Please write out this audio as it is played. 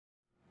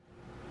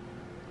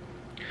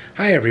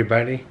Hi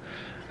everybody.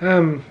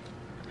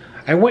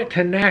 I went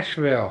to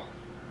Nashville.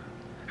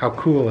 How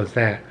cool is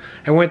that?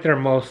 I went there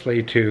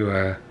mostly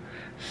to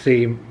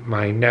see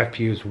my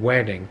nephew's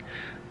wedding,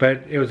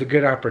 but it was a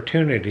good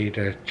opportunity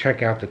to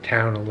check out the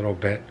town a little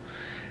bit.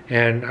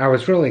 And I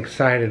was really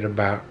excited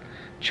about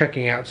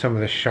checking out some of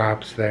the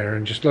shops there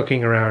and just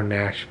looking around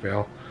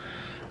Nashville.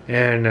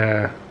 And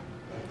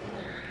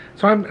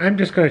so I'm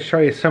just going to show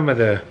you some of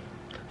the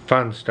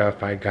fun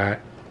stuff I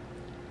got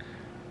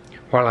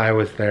while I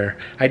was there.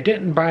 I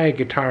didn't buy a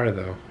guitar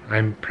though.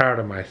 I'm proud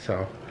of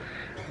myself.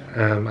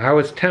 I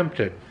was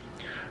tempted.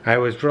 I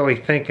was really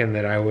thinking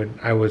that I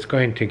was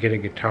going to get a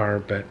guitar,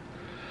 but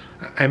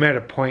I'm at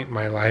a point in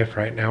my life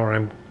right now where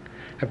I'm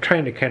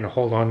trying to kind of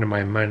hold on to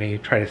my money,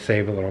 try to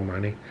save a little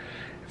money.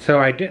 So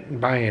I didn't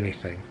buy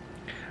anything.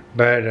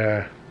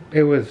 But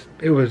it was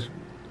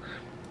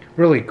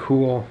really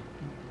cool.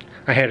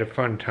 I had a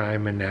fun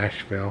time in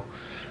Nashville.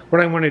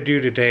 What I want to do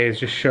today is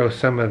just show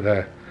some of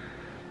the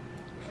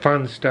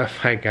fun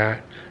stuff I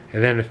got,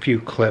 and then a few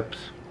clips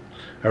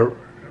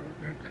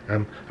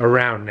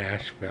around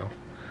Nashville.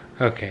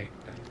 Okay,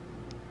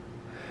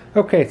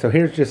 so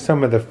here's just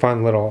some of the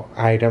fun little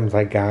items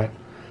I got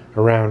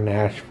around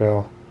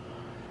Nashville.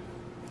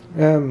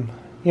 You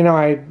know,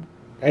 I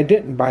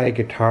didn't buy a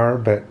guitar,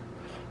 but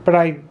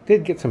I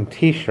did get some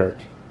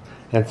t-shirts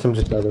and some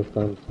just other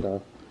fun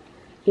stuff.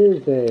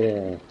 Here's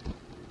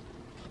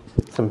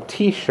some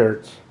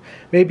t-shirts.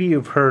 Maybe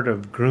you've heard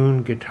of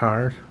Gruhn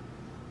guitars,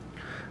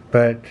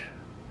 but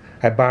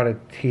I bought a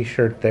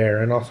t-shirt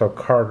there, and also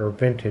Carter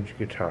vintage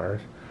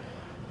guitars.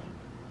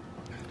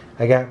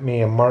 I got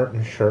me a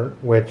Martin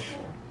shirt, which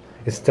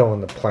is still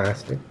in the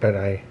plastic, but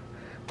a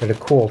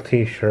cool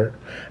t-shirt.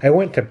 I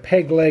went to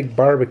Peg Leg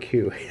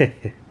Barbecue.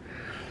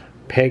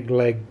 Peg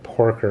Leg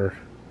Porker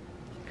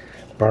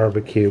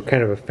Barbecue,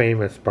 kind of a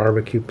famous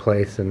barbecue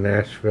place in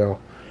Nashville.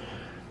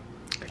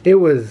 It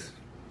was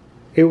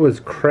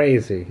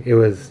crazy. It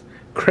was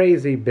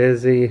crazy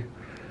busy,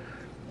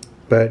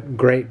 but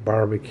great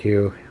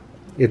barbecue.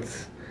 It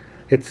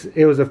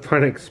was a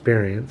fun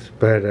experience,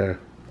 but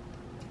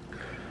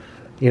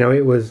you know,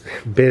 it was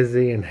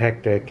busy and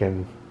hectic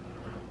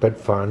but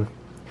fun.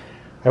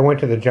 I went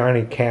to the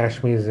Johnny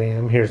Cash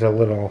Museum. Here's a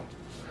little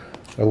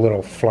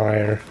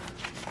flyer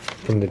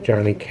from the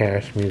Johnny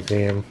Cash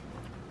Museum.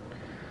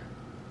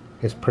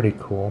 It's pretty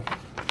cool.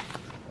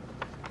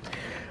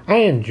 I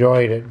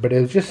enjoyed it, but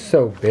it was just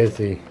so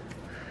busy.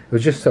 It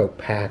was just so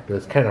packed. It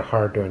was kind of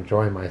hard to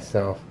enjoy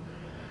myself,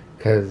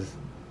 because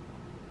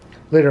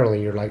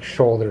literally you're like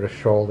shoulder to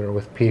shoulder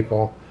with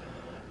people,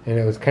 and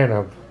it was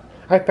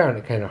I found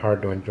it kind of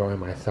hard to enjoy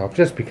myself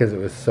just because it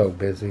was so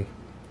busy.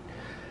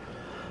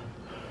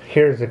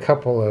 Here's a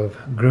couple of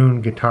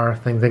Gruhn guitar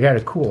things. I got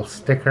a cool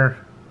sticker,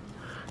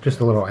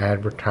 just a little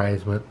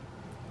advertisement.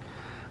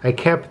 I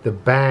kept the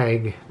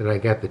bag that I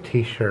got the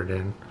t-shirt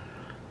in.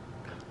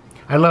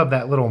 I love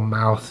that little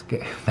mouse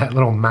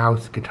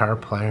guitar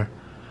player.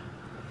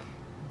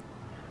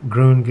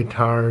 Gruhn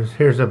guitars.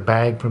 Here's a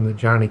bag from the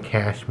Johnny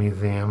Cash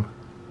Museum,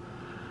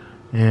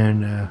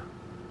 and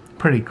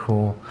pretty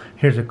cool.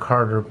 Here's a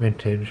Carter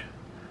vintage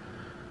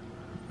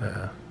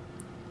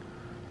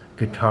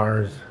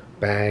guitars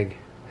bag.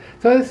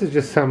 So this is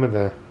just some of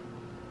the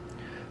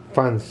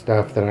fun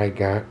stuff that I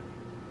got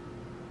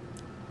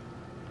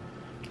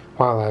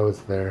while I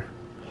was there.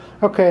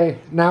 Okay,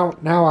 now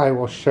I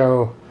will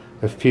show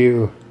a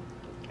few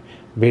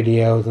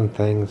videos and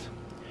things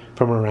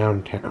from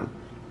around town.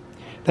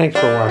 Thanks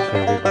for watching,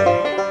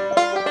 everybody.